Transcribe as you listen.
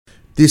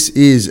This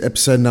is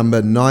episode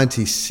number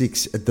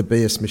 96 at the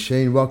BS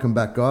Machine. Welcome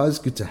back, guys.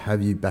 Good to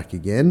have you back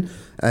again.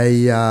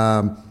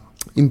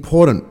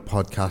 Important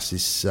podcast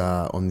is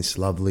on this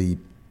lovely,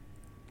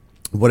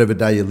 whatever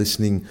day you're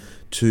listening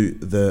to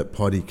the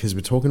potty, because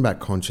we're talking about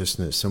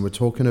consciousness and we're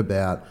talking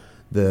about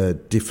the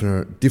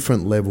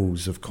different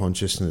levels of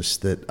consciousness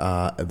that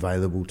are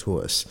available to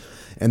us.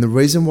 And the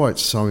reason why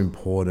it's so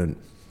important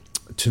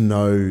to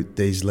know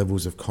these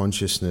levels of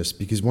consciousness,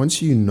 because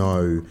once you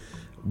know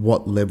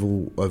what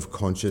level of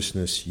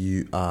consciousness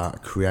you are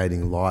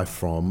creating life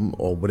from,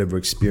 or whatever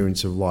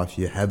experience of life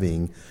you're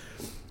having,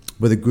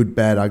 whether good,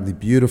 bad, ugly,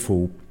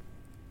 beautiful,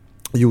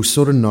 you'll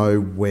sort of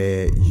know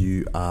where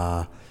you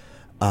are,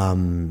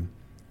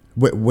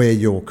 where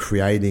you're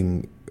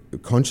creating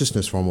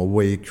consciousness from, or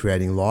where you're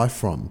creating life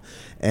from.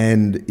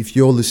 And if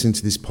you're listening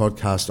to this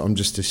podcast, I'm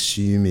just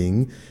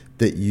assuming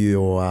that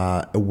you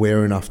are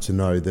aware enough to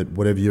know that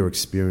whatever you're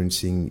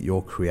experiencing,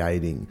 you're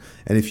creating.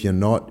 And if you're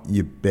not,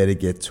 you better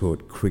get to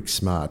it quick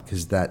smart,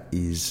 because that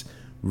is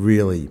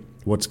really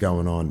what's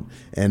going on.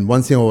 And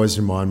one thing I always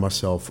remind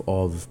myself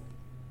of,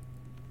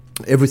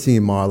 everything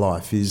in my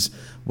life is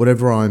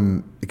whatever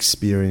I'm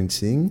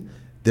experiencing,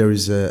 there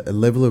is a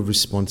level of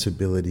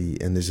responsibility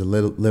and there's a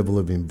level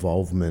of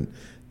involvement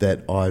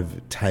that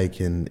I've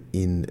taken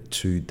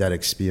into that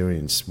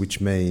experience, which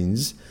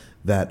means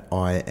that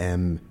I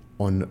am,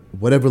 on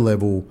whatever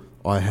level,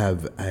 I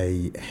have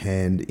a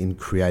hand in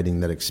creating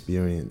that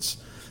experience.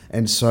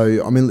 And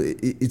so, I mean,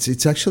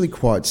 it's actually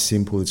quite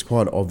simple. It's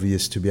quite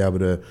obvious to be able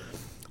to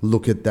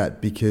look at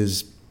that,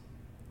 because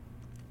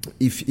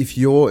if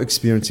you're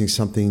experiencing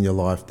something in your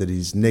life that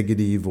is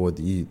negative, or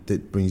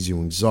that brings you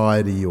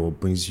anxiety, or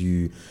brings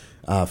you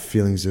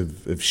feelings of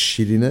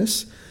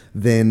shittiness,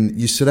 then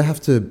you sort of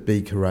have to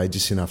be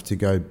courageous enough to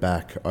go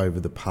back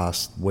over the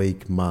past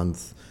week,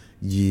 month,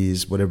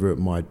 years, whatever it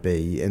might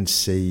be, and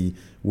see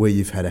where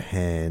you've had a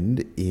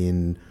hand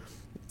in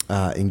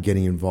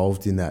getting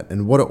involved in that.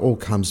 And what it all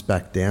comes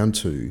back down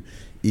to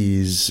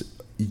is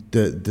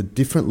the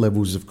different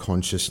levels of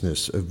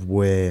consciousness of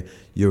where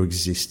you're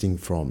existing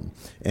from.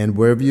 And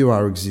wherever you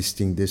are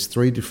existing, there's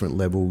 3 different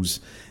levels,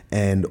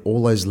 and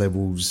all those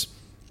levels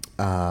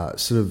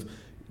sort of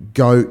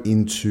go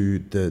into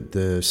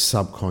the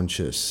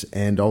subconscious.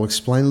 And I'll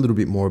explain a little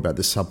bit more about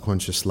the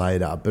subconscious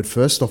later. But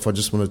first off, I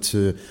just wanted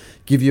to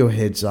give you a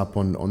heads up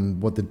on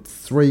what the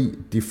 3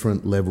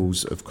 different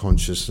levels of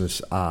consciousness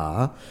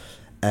are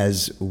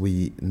as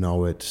we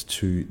know it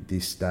to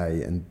this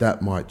day. And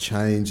that might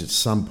change at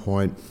some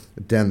point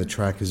down the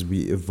track as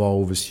we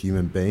evolve as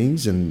human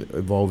beings and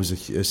evolve as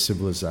a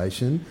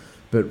civilization.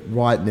 But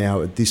right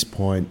now, at this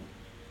point,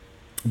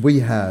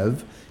 we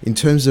have, in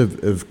terms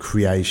of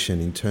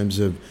creation, in terms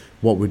of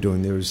what we're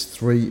doing, there is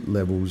 3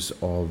 levels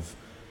of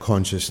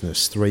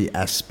consciousness, 3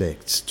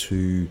 aspects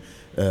to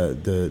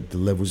the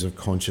levels of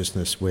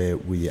consciousness where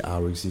we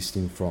are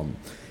existing from.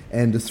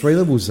 And the 3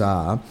 levels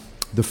are,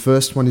 the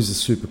first one is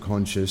the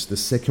superconscious, the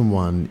second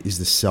one is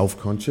the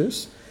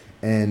self-conscious,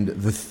 and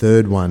the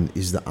third one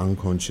is the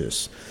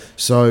unconscious.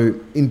 So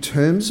in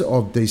terms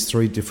of these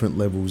 3 different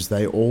levels,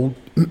 they all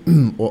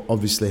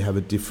obviously have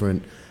a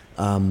different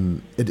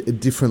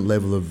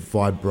level of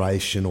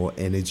vibration or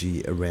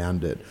energy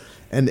around it.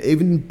 And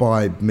even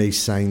by me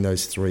saying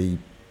those three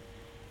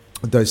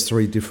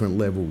different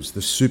levels, the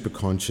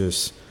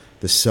superconscious,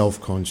 the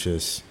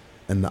self-conscious,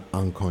 and the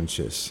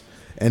unconscious,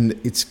 and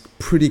it's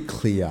pretty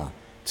clear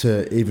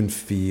to even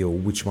feel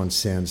which one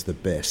sounds the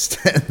best.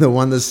 And the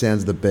one that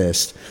sounds the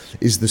best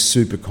is the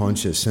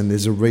superconscious, and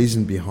there's a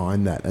reason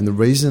behind that. And the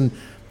reason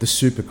the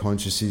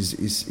superconscious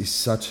is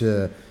such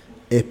a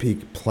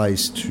epic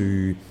place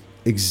to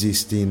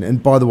exist in.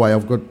 And by the way,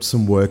 I've got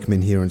some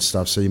workmen here and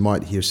stuff, so you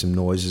might hear some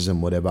noises and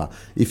whatever.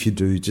 If you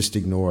do, just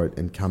ignore it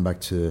and come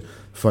back to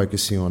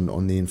focusing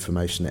on the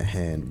information at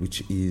hand,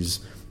 which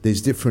is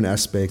there's different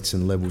aspects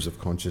and levels of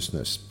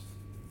consciousness.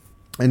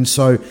 And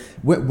so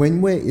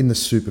when we're in the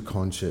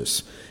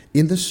superconscious,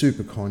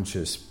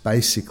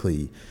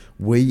 basically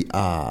we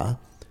are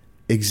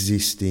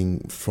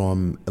existing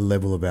from a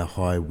level of our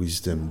higher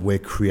wisdom. We're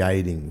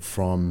creating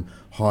from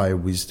higher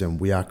wisdom.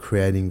 We are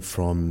creating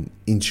from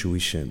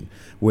intuition.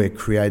 We're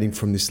creating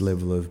from this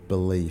level of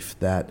belief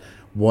that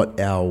what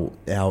our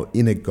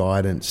inner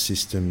guidance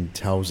system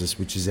tells us,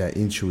 which is our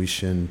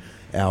intuition,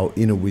 our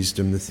inner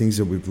wisdom, the things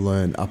that we've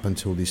learned up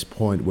until this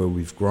point where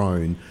we've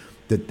grown,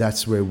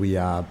 that's where we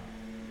are,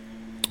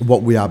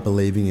 what we are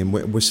believing in.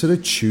 We're sort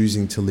of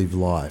choosing to live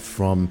life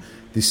from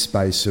this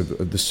space of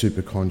the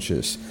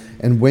superconscious.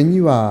 And when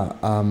you are,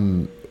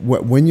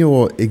 when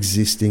you're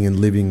existing and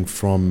living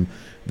from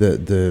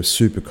the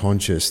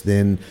superconscious,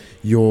 then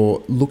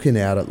you're looking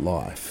out at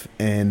life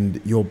and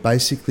you're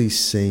basically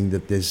seeing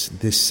that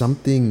there's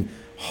something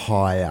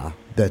higher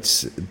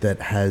that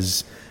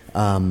has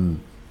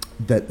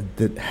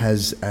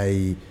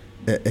a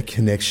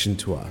connection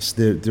to us.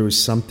 There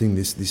is something,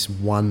 this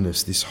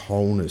oneness, this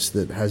wholeness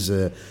that has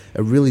a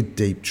really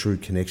deep, true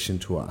connection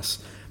to us.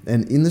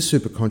 And in the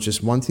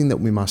superconscious, one thing that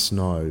we must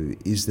know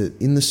is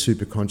that in the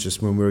superconscious,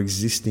 when we're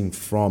existing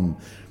from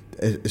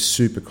a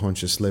super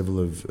conscious level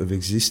of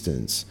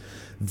existence,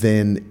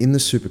 then in the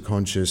super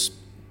conscious,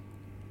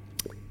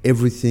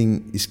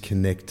 everything is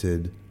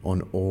connected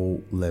on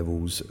all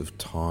levels of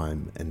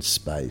time and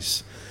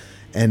space.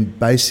 And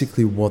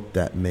basically what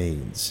that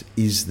means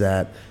is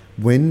that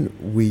when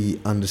we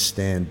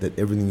understand that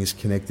everything is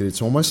connected,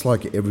 it's almost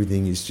like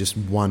everything is just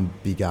one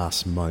big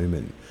ass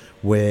moment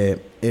where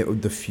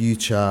the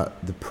future,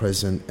 the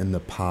present and the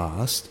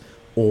past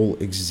all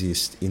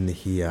exist in the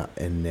here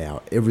and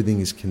now.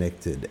 Everything is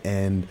connected.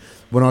 And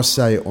when I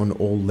say on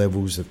all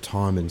levels of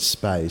time and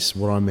space,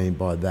 what I mean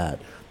by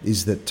that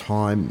is that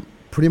time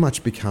pretty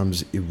much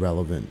becomes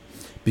irrelevant,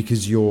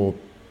 because you're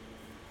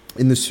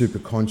in the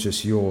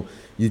superconscious, you're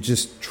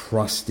just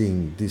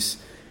trusting this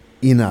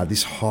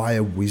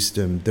higher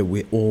wisdom that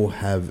we all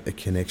have a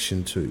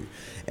connection to.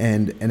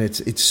 And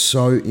it's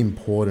so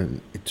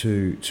important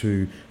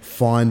to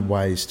find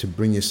ways to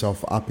bring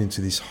yourself up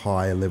into this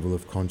higher level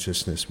of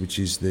consciousness, which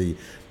is the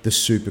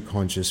super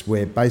conscious,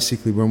 where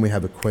basically when we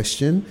have a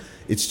question,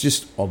 it's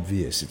just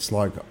obvious. It's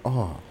like,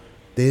 oh,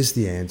 there's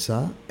the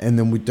answer, and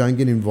then we don't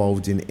get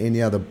involved in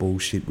any other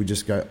bullshit. We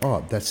just go,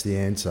 oh, that's the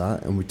answer,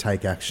 and we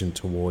take action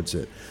towards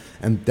it.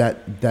 And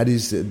that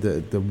is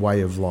the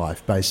way of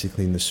life,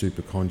 basically, in the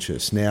super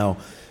conscious. Now,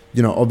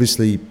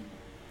 obviously,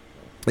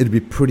 it'd be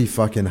pretty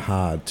fucking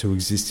hard to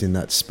exist in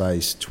that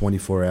space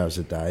 24 hours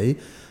a day.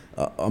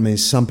 I mean,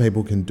 some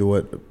people can do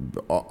it.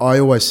 I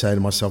always say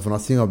to myself, and I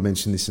think I've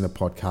mentioned this in a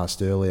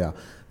podcast earlier,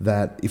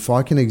 that if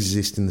I can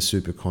exist in the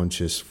super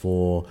conscious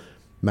for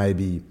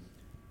maybe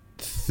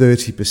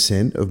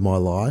 30% of my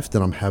life,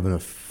 then I'm having a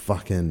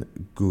fucking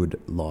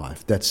good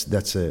life.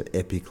 That's an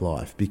epic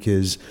life,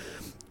 because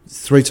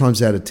 3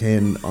 times out of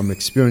 10, I'm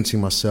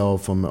experiencing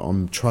myself,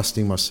 I'm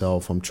trusting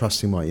myself, I'm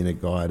trusting my inner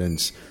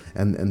guidance,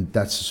 and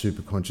that's the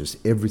super conscious.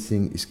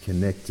 Everything is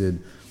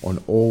connected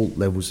on all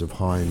levels of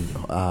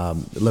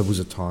levels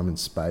of time and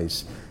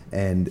space,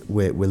 and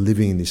we're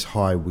living in this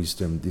high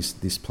wisdom,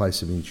 this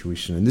place of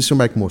intuition. And this will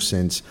make more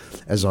sense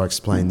as I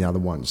explain the other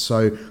ones.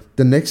 So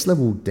the next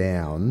level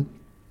down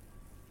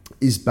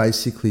is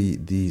basically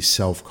the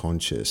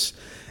self-conscious.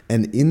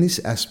 And in this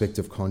aspect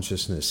of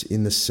consciousness,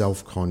 in the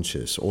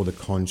self-conscious or the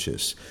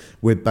conscious,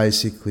 we're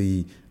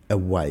basically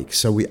awake.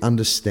 So we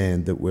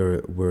understand that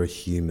we're a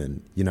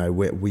human.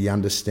 We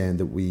understand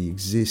that we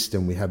exist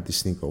and we have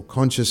this thing called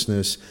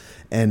consciousness,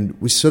 and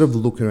we sort of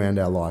look around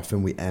our life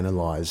and we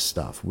analyze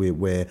stuff.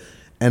 We're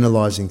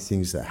analyzing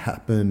things that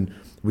happen.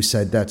 We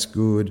say, that's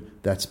good,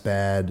 that's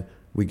bad.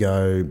 We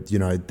go,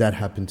 that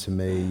happened to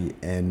me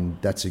and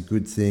that's a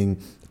good thing.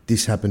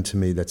 This happened to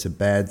me, that's a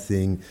bad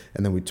thing.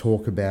 And then we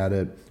talk about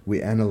it,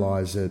 we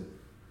analyze it,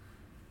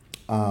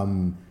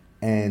 and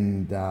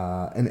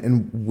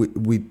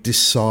we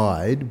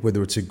decide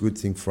whether it's a good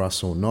thing for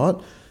us or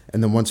not.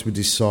 And then once we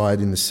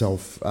decide in the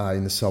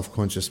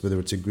self-conscious whether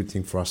it's a good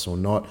thing for us or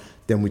not,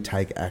 then we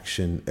take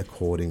action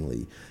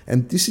accordingly.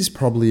 And this is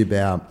probably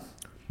about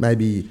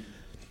maybe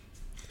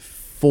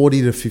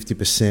 40 to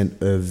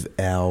 50% of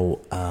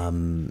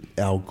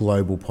our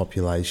global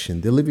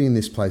population. They're living in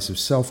this place of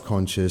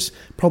self-conscious.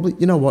 Probably,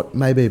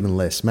 maybe even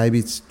less. Maybe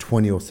it's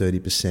 20 or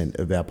 30%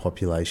 of our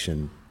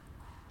population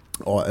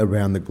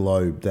around the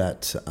globe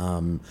that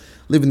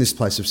live in this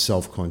place of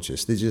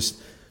self-conscious. They're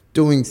just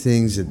doing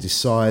things, they're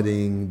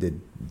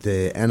deciding,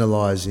 they're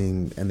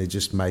analysing, and they're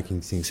just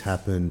making things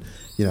happen.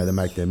 They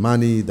make their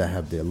money, they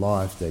have their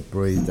life, they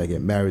breathe, they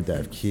get married, they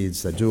have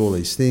kids, they do all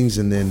these things,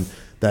 and then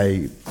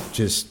they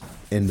just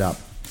end up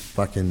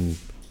fucking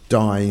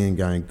dying and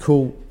going,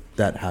 cool,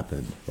 that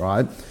happened,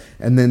 right?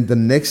 And then the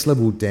next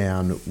level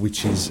down,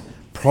 which is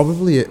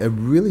probably a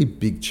really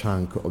big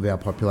chunk of our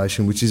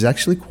population, which is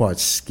actually quite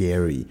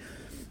scary,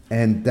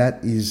 and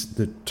that is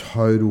the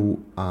total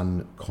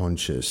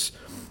unconscious.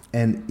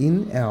 And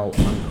in our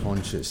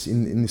unconscious,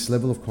 in this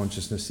level of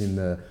consciousness,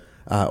 or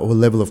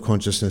level of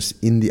consciousness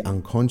in the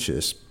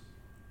unconscious,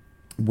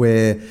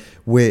 where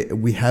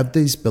we have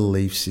these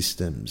belief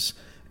systems.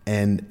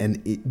 And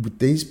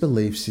these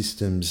belief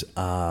systems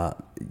are,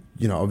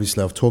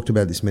 obviously I've talked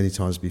about this many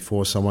times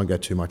before, so I won't go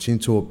too much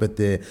into it, but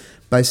they're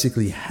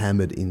basically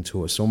hammered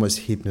into us, almost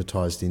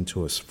hypnotized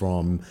into us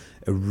from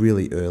a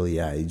really early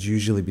age,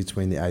 usually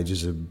between the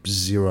ages of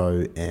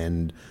 0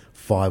 and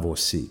 5 or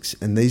 6.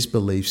 And these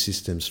belief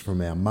systems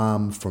from our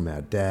mum, from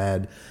our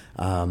dad,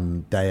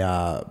 they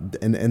are,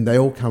 and they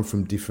all come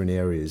from different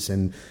areas.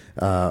 And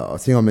I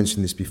think I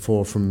mentioned this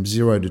before, from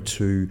 0 to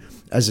 2,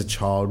 as a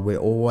child, we're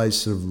always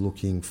sort of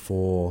looking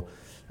for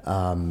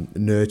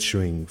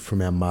nurturing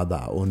from our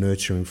mother or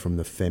nurturing from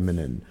the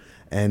feminine.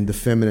 And the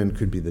feminine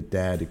could be the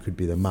dad, it could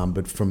be the mum,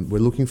 but we're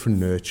looking for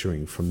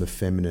nurturing from the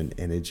feminine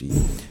energy.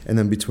 And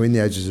then between the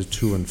ages of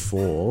 2 and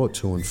 4,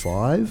 2 and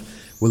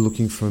 5, we're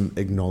looking for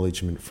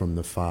acknowledgement from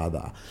the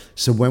father.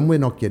 So when we're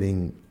not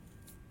getting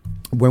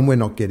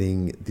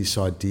this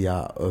idea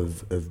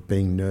of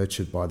being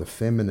nurtured by the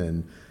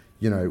feminine,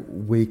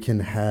 we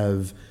can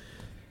have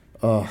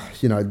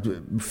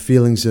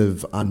feelings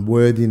of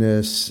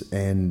unworthiness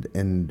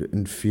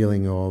and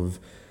feeling of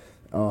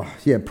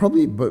Yeah,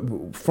 probably,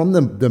 but from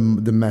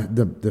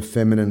the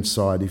feminine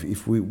side,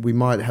 if we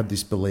might have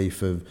this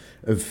belief of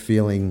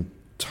feeling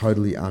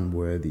totally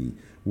unworthy,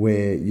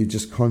 where you're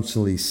just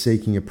constantly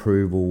seeking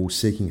approval,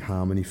 seeking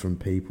harmony from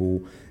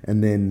people,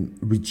 and then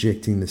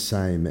rejecting the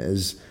same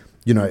as,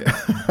 you know,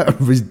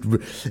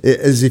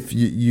 as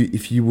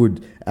if you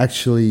would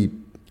actually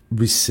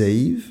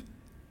receive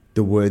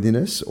the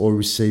worthiness or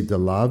receive the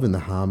love and the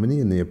harmony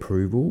and the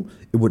approval,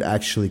 it would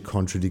actually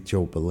contradict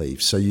your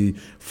beliefs. So you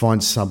find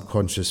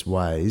unconscious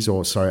ways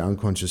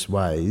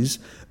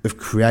of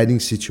creating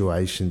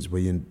situations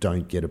where you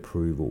don't get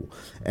approval.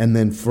 And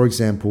then, for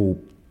example,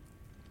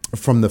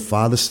 from the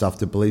father stuff,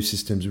 the belief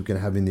systems we can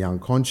have in the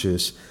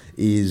unconscious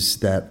is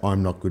that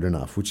I'm not good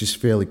enough, which is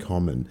fairly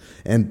common.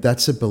 And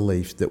that's a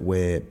belief that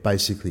we're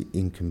basically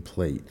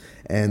incomplete.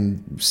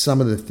 And some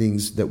of the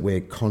things that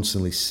we're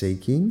constantly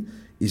seeking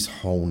is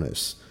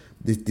wholeness.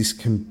 This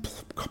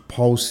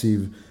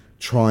compulsive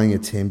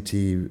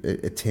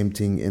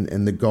attempting,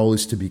 and the goal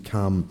is to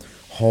become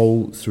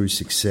whole through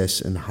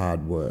success and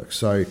hard work.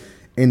 So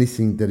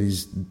anything that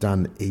is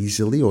done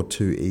easily or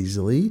too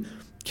easily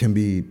can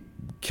be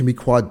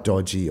quite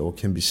dodgy or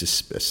can be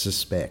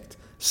suspect.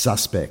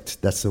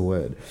 That's the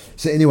word.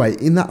 So anyway,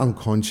 in the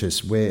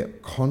unconscious, we're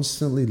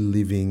constantly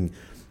living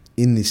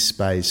in this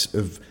space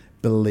of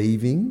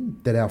believing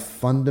that our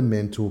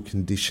fundamental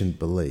conditioned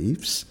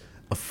beliefs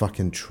are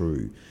fucking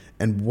true.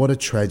 And what a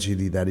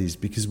tragedy that is,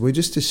 because we're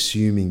just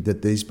assuming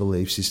that these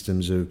belief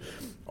systems of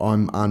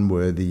I'm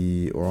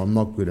unworthy or I'm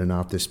not good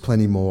enough, there's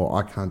plenty more,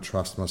 I can't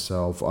trust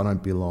myself, I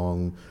don't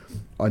belong,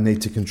 I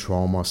need to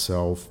control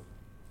myself,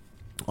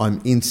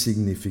 I'm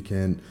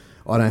insignificant,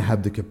 I don't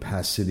have the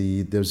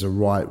capacity, there's a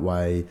right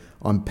way,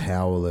 I'm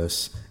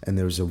powerless, and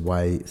there's a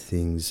way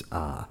things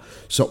are.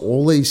 So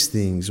all these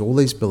things, all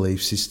these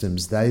belief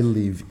systems, they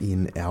live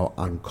in our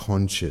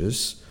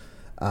unconscious,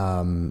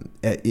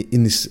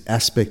 in this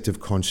aspect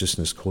of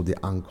consciousness called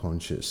the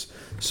unconscious.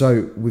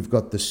 So we've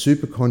got the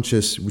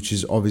superconscious, which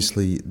is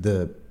obviously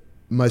the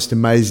most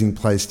amazing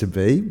place to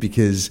be,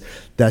 because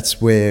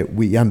that's where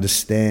we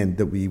understand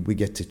that we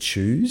get to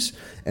choose.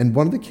 And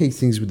one of the key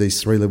things with these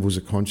three levels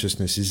of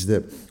consciousness is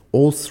that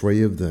all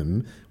three of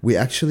them, we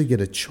actually get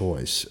a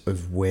choice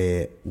of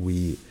where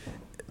we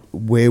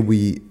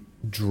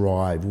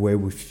drive, where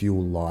we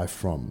fuel life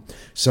from.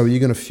 So you're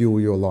going to fuel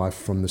your life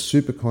from the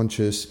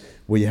superconscious,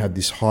 where you have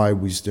this high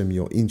wisdom,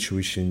 your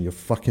intuition, you're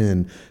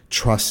fucking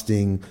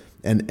trusting,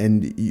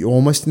 and you're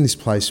almost in this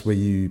place where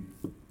you're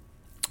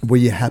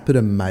happy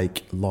to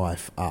make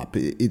life up.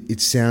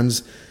 It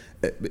sounds,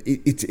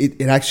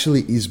 it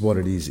actually is what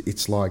it is.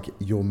 It's like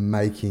you're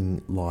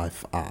making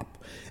life up.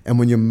 And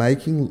when you're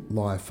making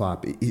life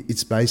up,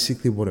 it's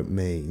basically what it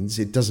means.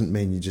 It doesn't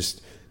mean you're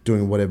just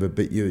doing whatever,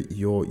 but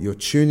you're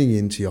tuning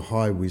into your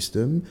high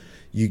wisdom.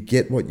 You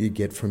get what you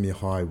get from your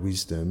high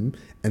wisdom,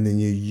 and then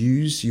you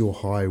use your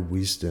high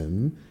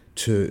wisdom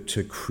to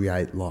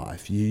create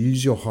life. You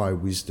use your high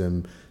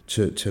wisdom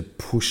to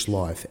push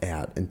life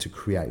out and to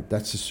create.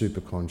 That's the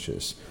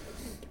superconscious.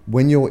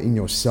 When you're in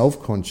your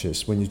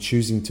self-conscious, when you're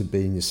choosing to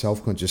be in your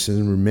self-conscious,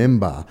 and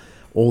remember,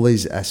 all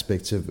these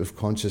aspects of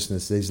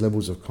consciousness, these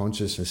levels of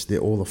consciousness, they're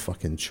all a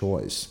fucking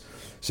choice.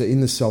 So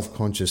in the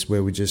self-conscious,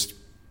 where we're just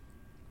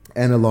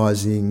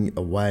analyzing,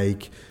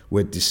 awake,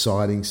 we're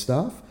deciding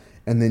stuff.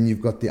 And then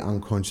you've got the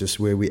unconscious,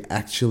 where we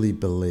actually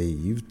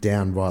believe,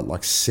 downright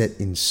like set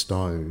in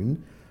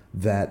stone,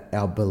 that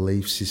our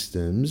belief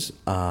systems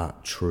are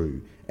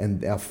true.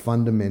 And our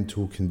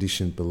fundamental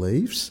conditioned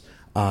beliefs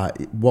are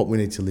what we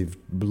need to live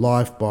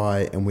life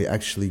by, and we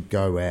actually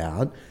go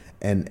out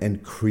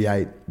and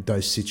create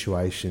those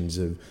situations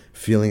of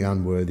feeling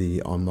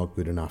unworthy, I'm not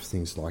good enough,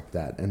 things like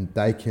that. And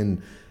they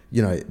can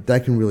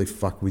really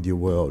fuck with your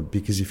world,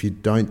 because if you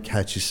don't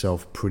catch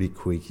yourself pretty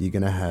quick, you're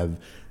going to have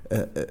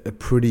a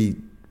pretty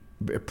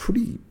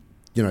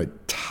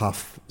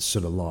tough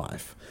sort of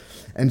life.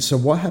 And so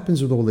what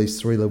happens with all these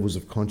three levels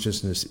of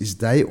consciousness is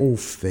they all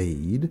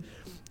feed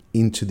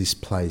into this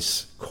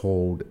place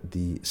called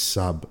the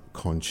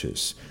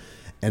subconscious.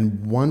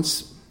 And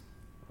once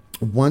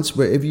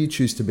wherever you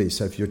choose to be,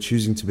 so if you're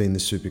choosing to be in the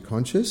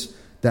superconscious,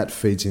 that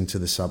feeds into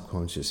the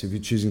subconscious. If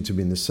you're choosing to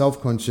be in the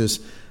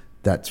self-conscious,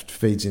 that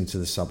feeds into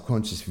the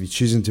subconscious. If you're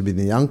choosing to be in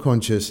the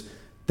unconscious,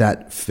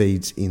 that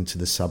feeds into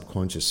the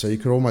subconscious. So you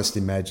could almost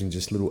imagine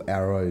just little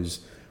arrows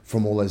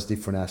from all those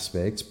different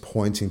aspects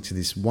pointing to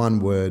this one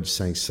word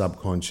saying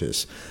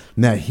subconscious.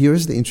 Now, here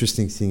is the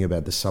interesting thing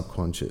about the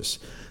subconscious.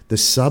 The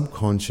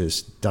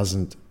subconscious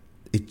doesn't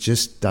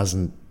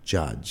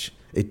judge.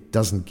 It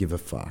doesn't give a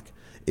fuck.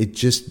 It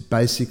just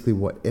basically,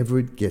 whatever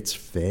it gets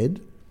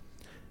fed,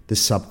 the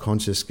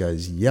subconscious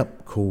goes,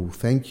 yep, cool,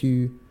 thank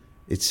you.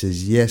 It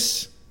says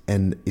yes,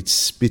 and it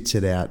spits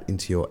it out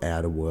into your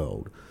outer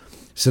world.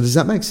 So does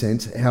that make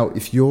sense? How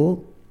if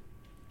you're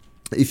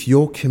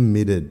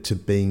committed to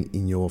being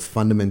in your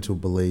fundamental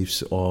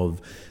beliefs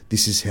of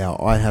this is how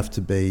I have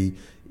to be,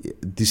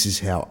 this is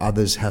how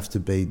others have to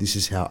be, this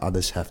is how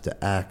others have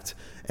to act,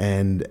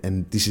 and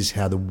this is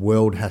how the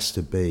world has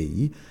to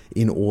be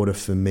in order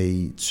for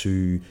me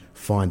to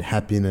find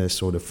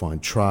happiness or to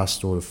find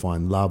trust or to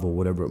find love or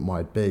whatever it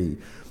might be.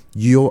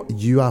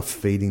 You are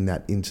feeding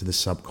that into the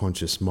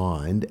subconscious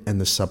mind,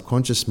 and the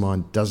subconscious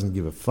mind doesn't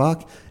give a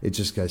fuck. It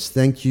just goes,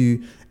 thank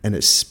you, and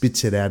it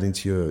spits it out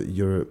into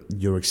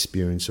your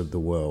experience of the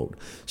world.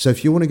 So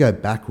if you want to go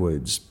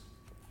backwards,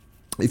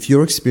 if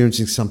you're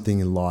experiencing something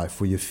in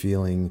life where you're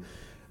feeling,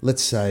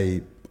 let's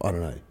say, I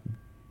don't know,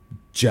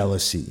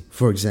 jealousy,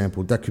 for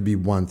example, that could be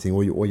one thing,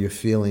 or you're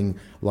feeling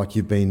like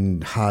you've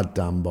been hard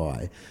done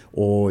by,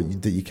 or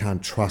that you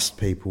can't trust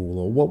people,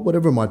 or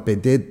whatever it might be.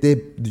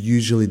 They're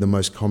usually the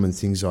most common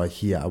things I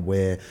hear,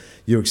 where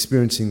you're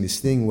experiencing this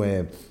thing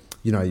where,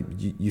 you know,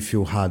 you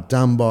feel hard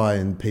done by,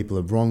 and people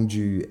have wronged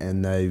you,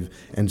 and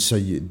so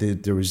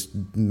there is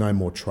no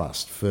more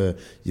trust for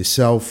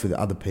yourself, for the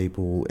other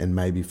people, and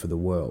maybe for the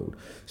world.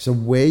 So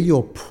where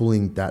you're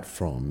pulling that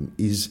from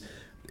is,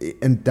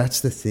 and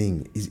that's the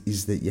thing,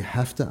 is that you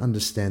have to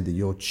understand that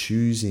you're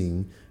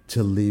choosing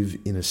to live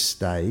in a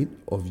state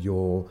of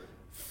your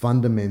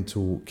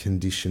fundamental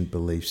conditioned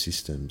belief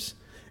systems.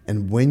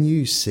 And when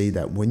you see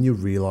that, when you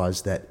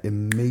realize that,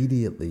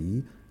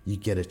 immediately you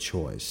get a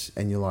choice,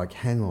 and you're like,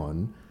 hang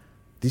on,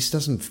 this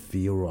doesn't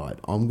feel right.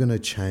 I'm going to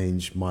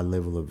change my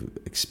level of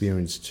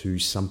experience to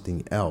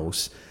something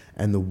else.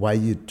 And the way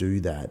you do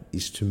that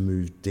is to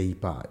move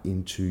deeper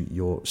into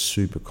your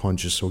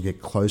superconscious, or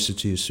get closer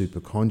to your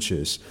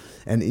superconscious.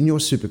 And in your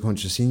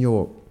superconscious, in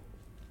your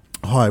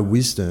higher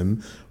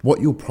wisdom, what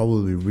you'll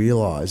probably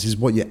realize is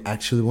what you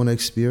actually want to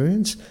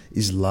experience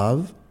is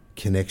love,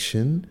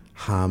 connection,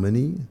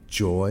 harmony,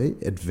 joy,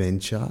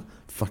 adventure,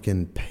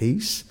 fucking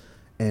peace,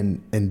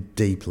 and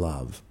deep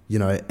love, you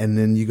know. And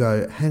then you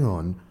go, hang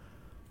on,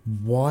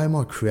 why am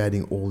I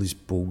creating all this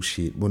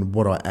bullshit when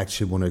what I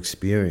actually want to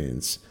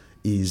experience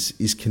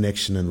is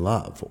connection and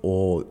love,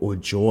 or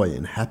joy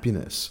and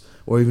happiness,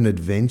 or even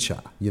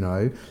adventure, you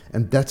know?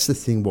 And that's the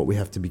thing, what we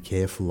have to be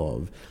careful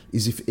of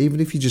is, even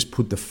if you just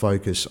put the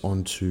focus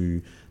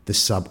onto the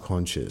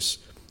subconscious,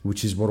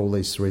 which is what all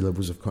these three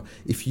levels of,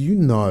 if you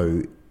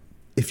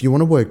want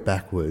to work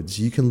backwards,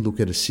 you can look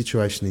at a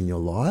situation in your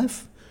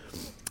life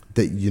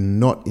that you're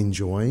not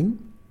enjoying,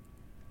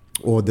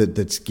 or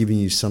that's giving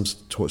you some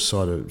sort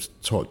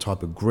of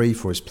type of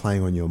grief, or is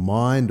playing on your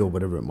mind, or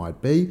whatever it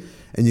might be,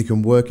 and you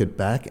can work it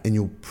back, and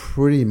you'll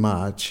pretty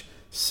much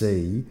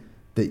see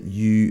that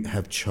you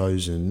have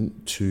chosen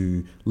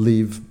to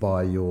live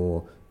by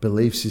your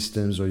belief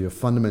systems, or your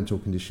fundamental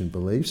conditioned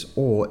beliefs,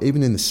 or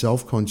even in the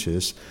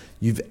self-conscious,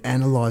 you've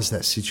analysed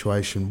that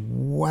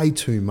situation way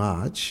too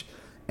much,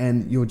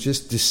 and you're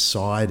just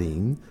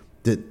deciding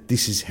that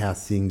this is how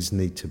things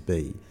need to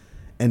be.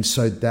 And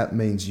so that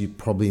means you're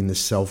probably in the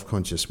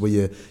self-conscious,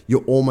 where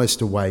you're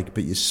almost awake,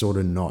 but you're sort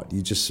of not.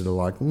 You're just sort of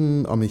like,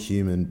 I'm a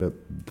human, but,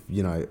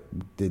 you know,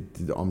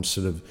 I'm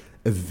sort of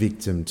a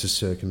victim to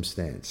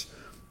circumstance.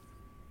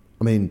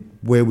 I mean,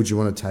 where would you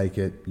want to take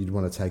it? You'd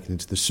want to take it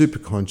into the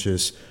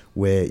superconscious,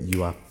 where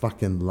you are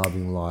fucking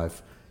loving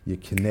life. You're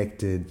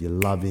connected, you're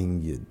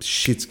loving, your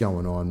shit's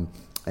going on,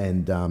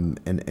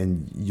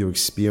 and you're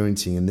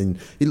experiencing. And then,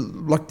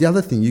 like the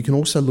other thing, you can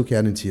also look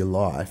out into your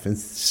life and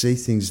see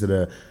things that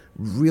are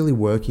really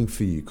working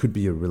for you. It could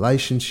be a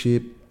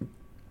relationship,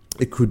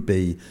 it could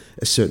be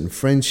a certain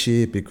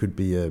friendship, it could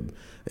be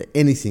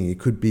anything, it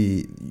could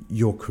be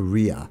your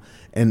career.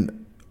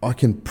 And I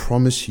can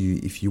promise you,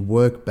 if you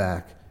work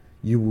back,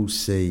 you will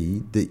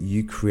see that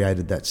you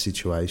created that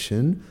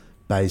situation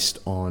based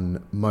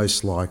on,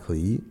 most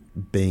likely,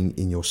 being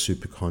in your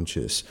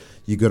superconscious.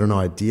 You got an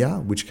idea,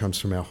 which comes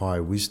from our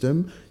higher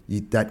wisdom,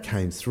 that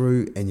came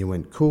through, and you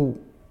went, cool,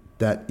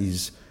 that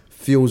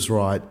feels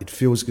right, it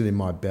feels good in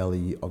my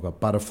belly, I've got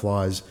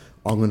butterflies,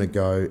 I'm going to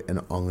go and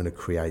I'm going to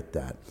create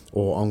that,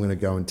 or I'm going to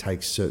go and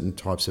take certain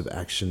types of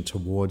action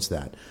towards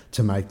that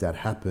to make that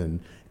happen.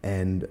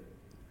 And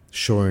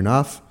sure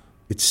enough,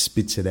 it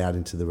spits it out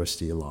into the rest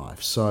of your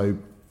life. So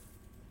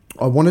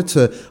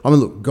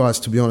look, guys,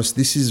 to be honest,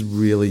 this is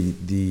really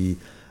the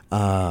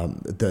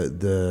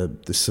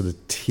sort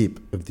of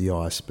tip of the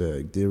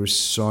iceberg. There is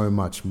so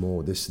much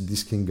more.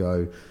 This can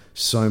go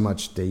so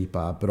much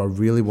deeper, but I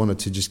really wanted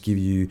to just give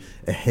you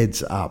a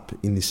heads up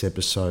in this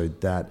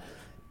episode that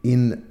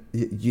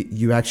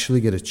you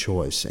actually get a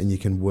choice, and you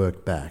can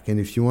work back. And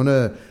if you want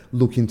to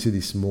look into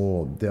this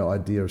more, the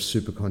idea of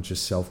superconscious,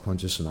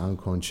 self-conscious, and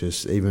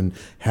unconscious, even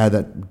how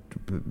that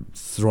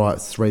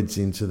threads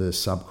into the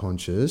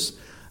subconscious,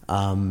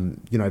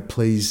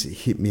 please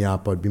hit me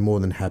up. I'd be more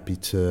than happy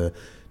to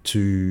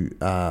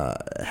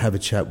have a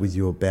chat with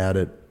you about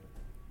it.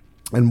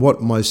 And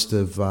what most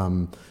of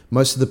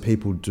the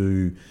people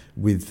do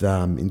with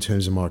in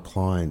terms of my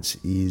clients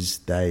is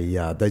they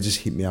just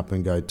hit me up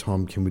and go,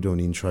 Tom, can we do an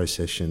intro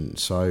session?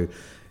 So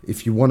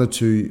if you wanted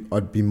to,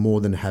 I'd be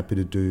more than happy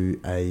to do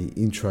a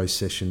intro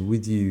session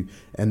with you.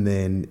 And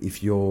then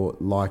if you're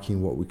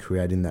liking what we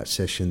create in that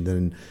session,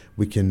 then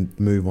we can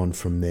move on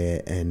from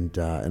there, and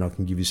I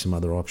can give you some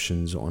other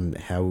options on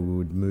how we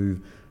would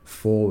move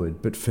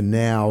forward. But for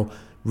now,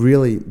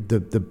 really, the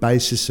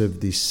basis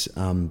of this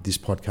this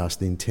podcast,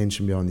 the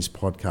intention behind this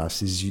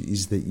podcast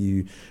is that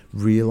you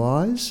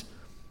realise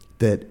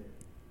that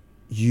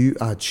you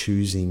are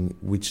choosing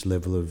which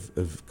level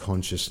of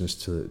consciousness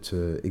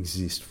to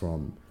exist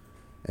from.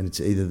 And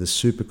it's either the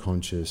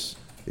superconscious,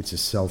 it's a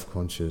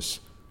self-conscious,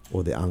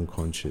 or the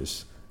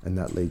unconscious. And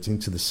that leads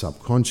into the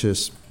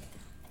subconscious,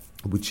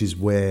 which is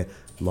where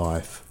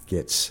life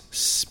gets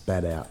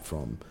spat out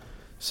from.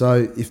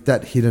 So if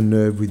that hit a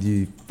nerve with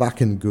you,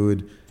 fucking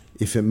good.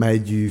 If it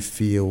made you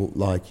feel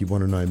like you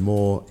want to know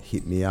more,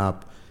 hit me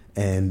up.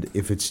 And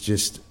if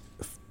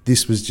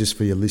this was just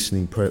for your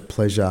listening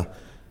pleasure,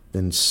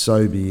 then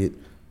so be it.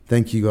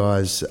 Thank you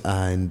guys,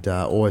 and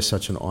always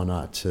such an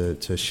honour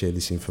to share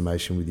this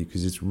information with you,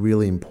 because it's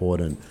really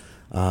important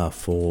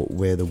for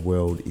where the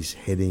world is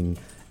heading.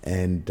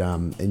 And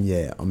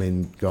yeah, I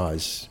mean,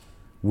 guys,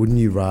 wouldn't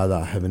you rather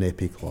have an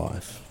epic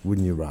life?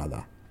 Wouldn't you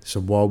rather? So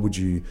why would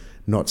you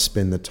not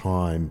spend the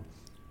time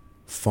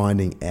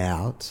finding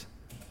out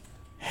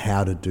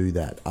how to do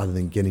that, other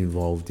than get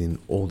involved in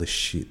all the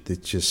shit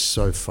that's just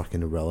so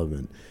fucking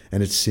irrelevant?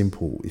 And it's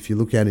simple. If you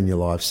look out in your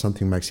life,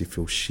 something makes you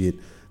feel shit,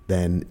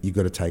 then you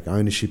got to take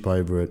ownership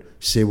over it,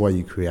 see why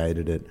you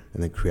created it,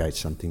 and then create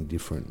something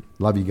different.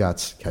 Love you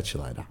guts. Catch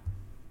you later.